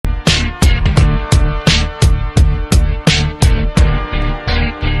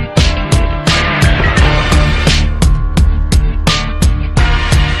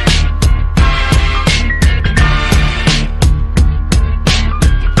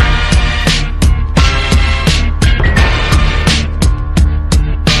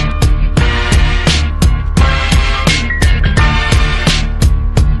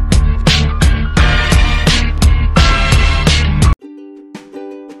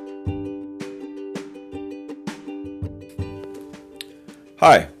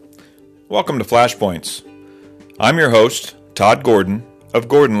Hi, welcome to Flashpoints. I'm your host, Todd Gordon of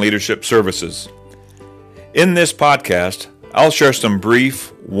Gordon Leadership Services. In this podcast, I'll share some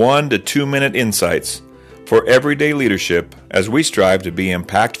brief 1 to 2 minute insights for everyday leadership as we strive to be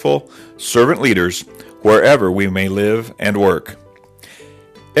impactful servant leaders wherever we may live and work.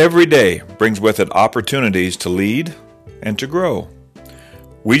 Every day brings with it opportunities to lead and to grow.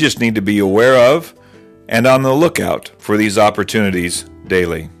 We just need to be aware of and on the lookout for these opportunities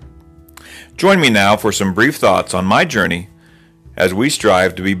daily. Join me now for some brief thoughts on my journey as we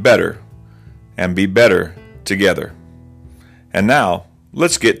strive to be better and be better together. And now,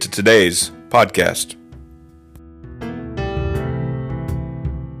 let's get to today's podcast.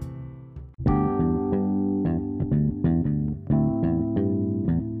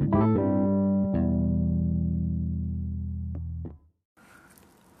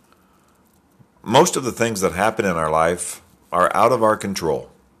 Most of the things that happen in our life are out of our control.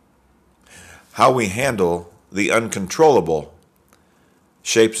 How we handle the uncontrollable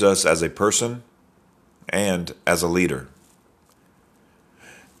shapes us as a person and as a leader.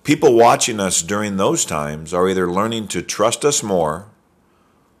 People watching us during those times are either learning to trust us more,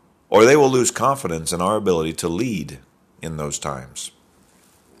 or they will lose confidence in our ability to lead in those times.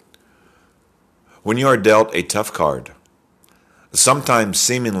 When you are dealt a tough card, sometimes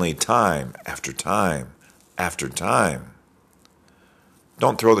seemingly time after time after time,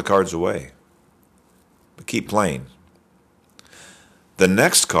 don't throw the cards away, but keep playing. The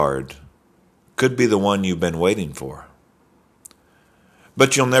next card could be the one you've been waiting for,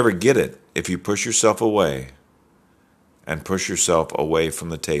 but you'll never get it if you push yourself away and push yourself away from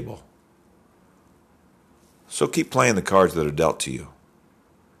the table. So keep playing the cards that are dealt to you.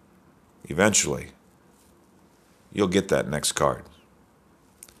 Eventually, you'll get that next card.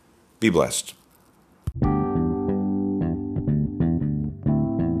 Be blessed.